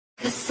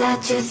'Cause I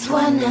just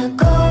wanna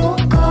go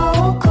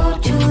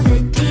to the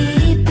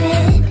deep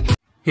end.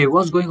 Hey,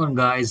 what's going on,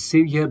 guys?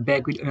 Siv here,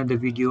 back with another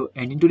video,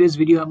 and in today's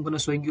video I'm gonna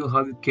showing you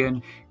how you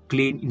can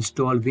clean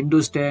install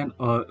Windows 10,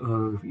 or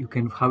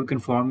how you can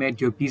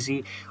format your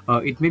PC.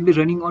 It may be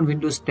running on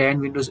Windows 10,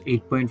 Windows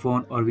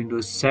 8.1, or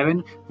Windows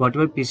 7,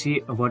 whatever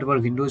PC, whatever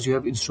Windows you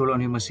have installed on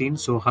your machine.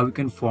 So how you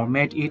can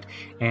format it,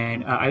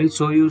 and I will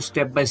show you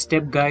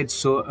step-by-step guides.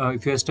 So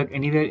if you are stuck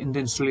anywhere in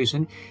the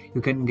installation,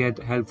 you can get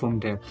help from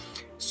there.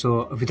 So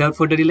without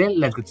further delay,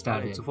 let's get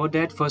started. So for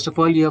that, first of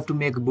all, you have to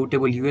make a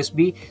bootable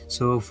USB.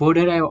 So for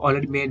that, I have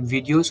already made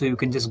video, so you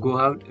can just go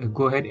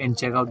ahead and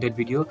check out that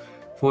video.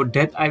 For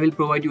that, I will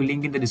provide you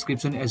link in the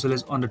description as well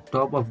as on the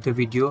top of the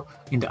video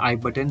in the I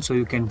button, so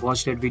you can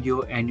watch that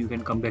video and you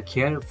can come back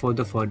here for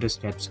the further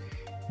steps.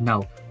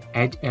 Now,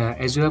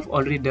 as you have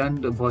already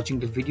done watching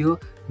the video,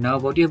 now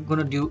what you are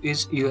gonna do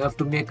is you have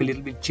to make a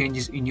little bit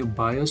changes in your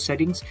BIOS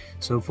settings.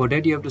 So for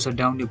that, you have to shut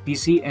down your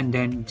PC and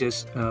then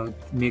just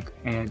make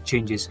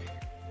changes.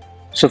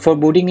 So for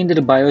booting into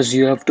the BIOS,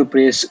 you have to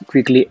press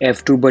quickly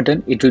F2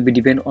 button. It will be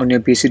depend on your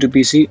PC to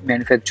PC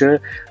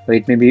manufacturer.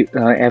 It may be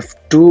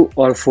F2,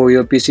 or for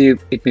your PC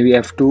it may be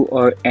F2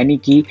 or any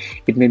key.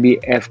 It may be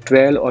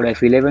F12 or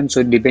F11.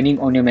 So depending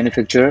on your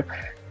manufacturer.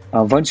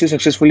 Once you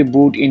successfully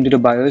boot into the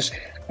BIOS,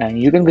 and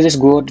you can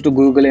just go to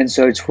Google and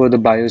search for the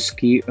BIOS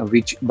key,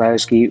 which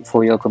BIOS key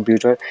for your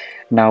computer.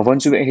 Now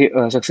once you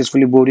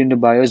successfully boot into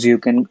BIOS, you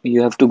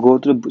have to go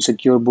to the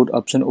secure boot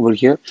option over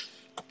here.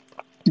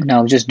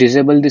 Now just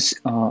disable this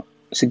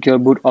secure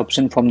boot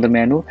option from the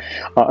menu.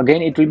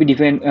 Again, it will be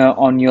depend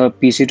on your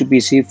PC to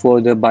PC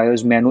for the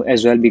BIOS menu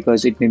as well,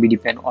 because it may be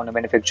depend on the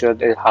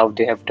manufacturer how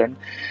they have done.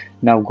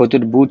 Now go to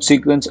the boot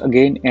sequence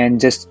again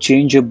and just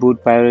change your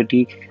boot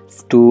priority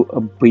to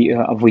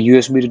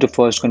USB to the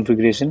first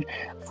configuration.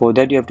 For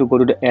that, you have to go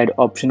to the add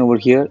option over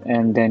here,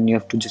 and then you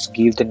have to just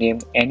give the name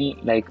any,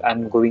 like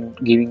I'm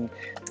giving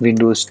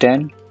Windows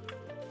 10.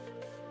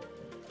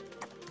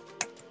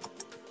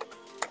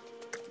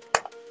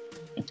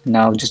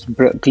 Now just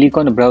click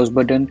on the browse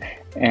button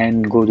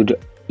and go to the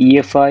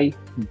EFI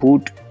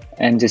boot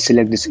and just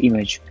select this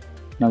image.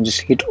 Now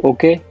just hit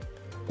OK.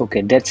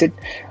 Okay, that's it.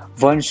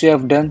 Once you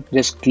have done,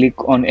 just click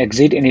on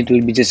exit and it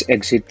will be just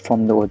exit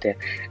from over there.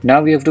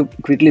 Now we have to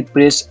quickly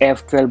press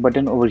F12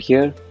 button over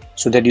here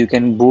so that you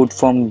can boot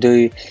from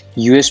the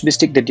USB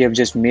stick that you have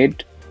just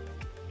made.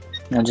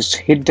 Now just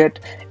hit that,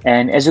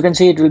 and as you can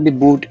see, it will be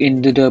boot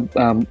into the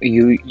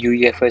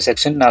UEFI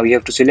section. Now you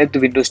have to select the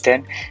Windows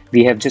 10.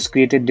 We have just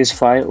created this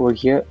file over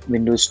here,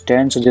 Windows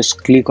 10. So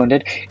just click on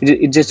that.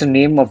 It's just the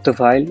name of the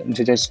file.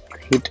 So just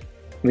hit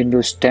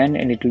Windows 10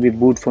 and it will be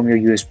boot from your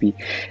USB.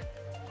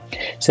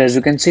 So as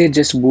you can see,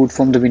 just boot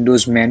from the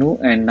Windows menu,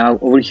 and now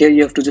over here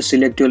you have to just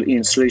select your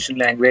installation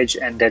language,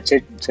 and that's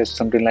it. Just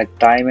something like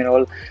time and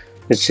all.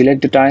 Just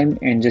select the time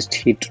and just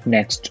hit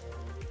next.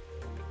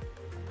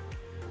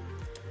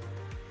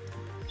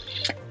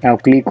 Now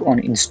click on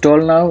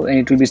install now, and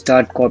it will be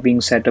start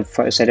copying setup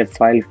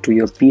file to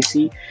your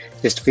PC.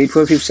 Just wait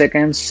for a few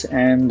seconds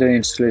and the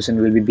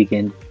installation will be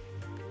begin.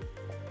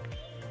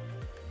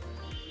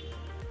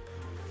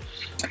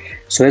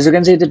 So as you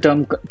can see, the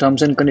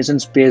terms and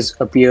conditions page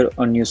appear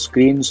on your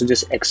screen. So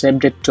just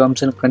accept that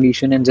terms and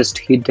condition and just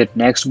hit that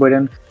next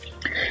button.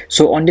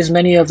 So on this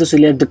menu, you have to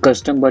select the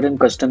custom button,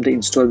 custom the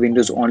install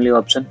Windows only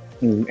option,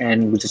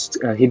 and just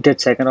hit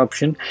that second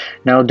option.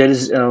 Now there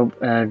is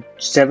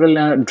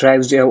several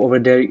drives over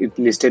there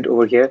listed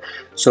over here.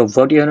 So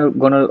what you're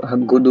gonna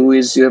go do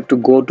is you have to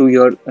go to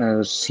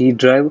your C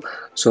drive.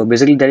 So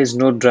basically there is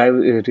no drive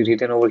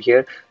written over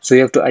here, so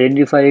you have to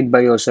identify it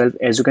by yourself.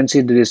 As you can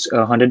see, this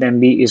 100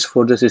 MB is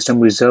for the system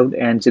reserved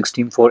and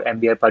 16 for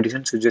MB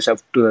partition. So just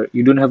have to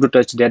you don't have to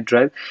touch that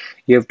drive.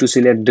 You have to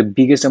select the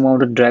biggest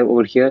amount of drive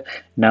over here.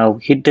 Now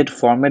hit that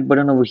format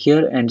button over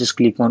here and just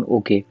click on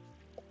OK.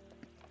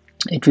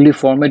 It will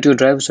format your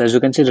drive. So as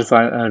you can see,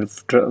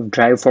 the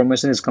drive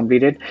formation is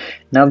completed.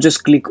 Now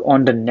just click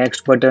on the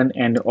next button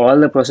and all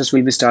the process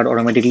will be start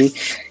automatically.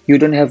 You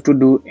don't have to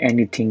do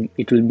anything.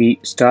 It will be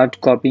start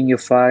copying your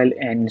file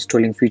and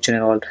installing feature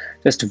and all.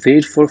 Just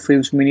wait for a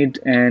few minutes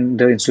and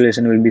the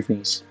installation will be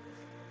finished.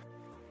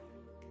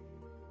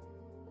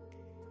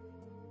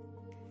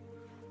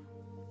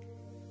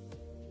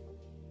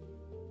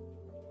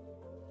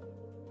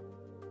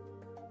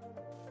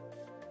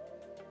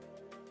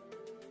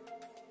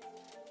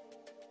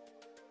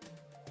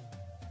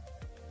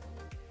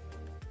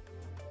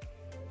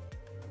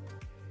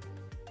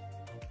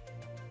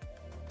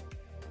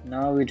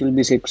 Now it will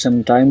be take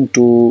some time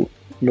to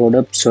load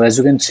up. So as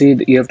you can see,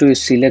 you have to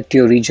select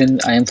your region.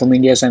 I am from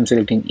India, so I'm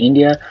selecting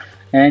India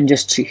and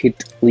just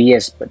hit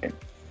yes button.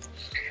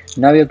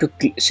 Now you have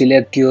to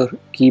select your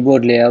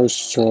keyboard layout.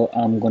 So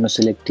I'm gonna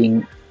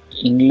selecting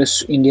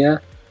English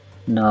India.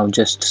 Now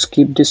just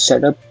skip this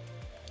setup.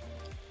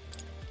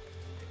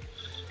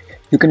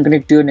 You can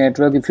connect to your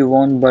network if you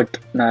want, but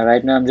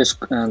right now I'm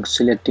just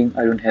selecting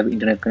I don't have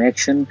internet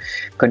connection.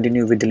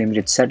 Continue with the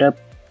limited setup.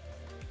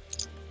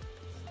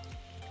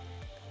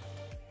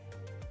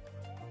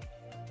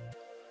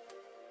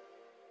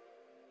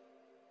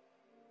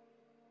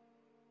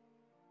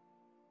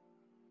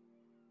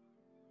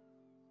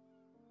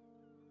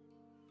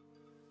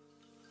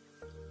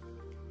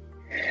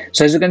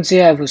 So as you can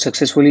see, I have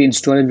successfully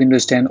installed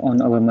Windows 10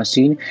 on our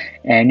machine,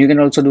 and you can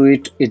also do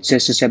it. It's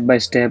just a step by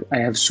step. I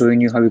have shown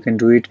you how you can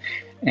do it,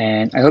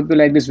 and I hope you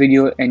like this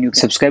video and you can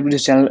subscribe to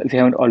this channel if you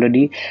haven't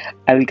already.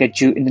 I will catch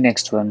you in the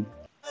next one.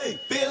 Hey,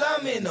 Bill,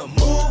 I'm in the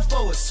mood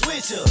for a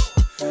switch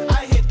up.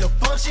 I hit the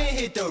function,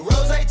 hit the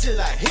rose till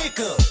I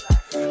hiccup.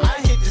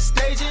 I hit the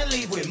stage and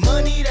leave with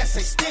money that's a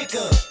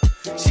sticker.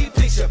 She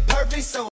picture perfect, so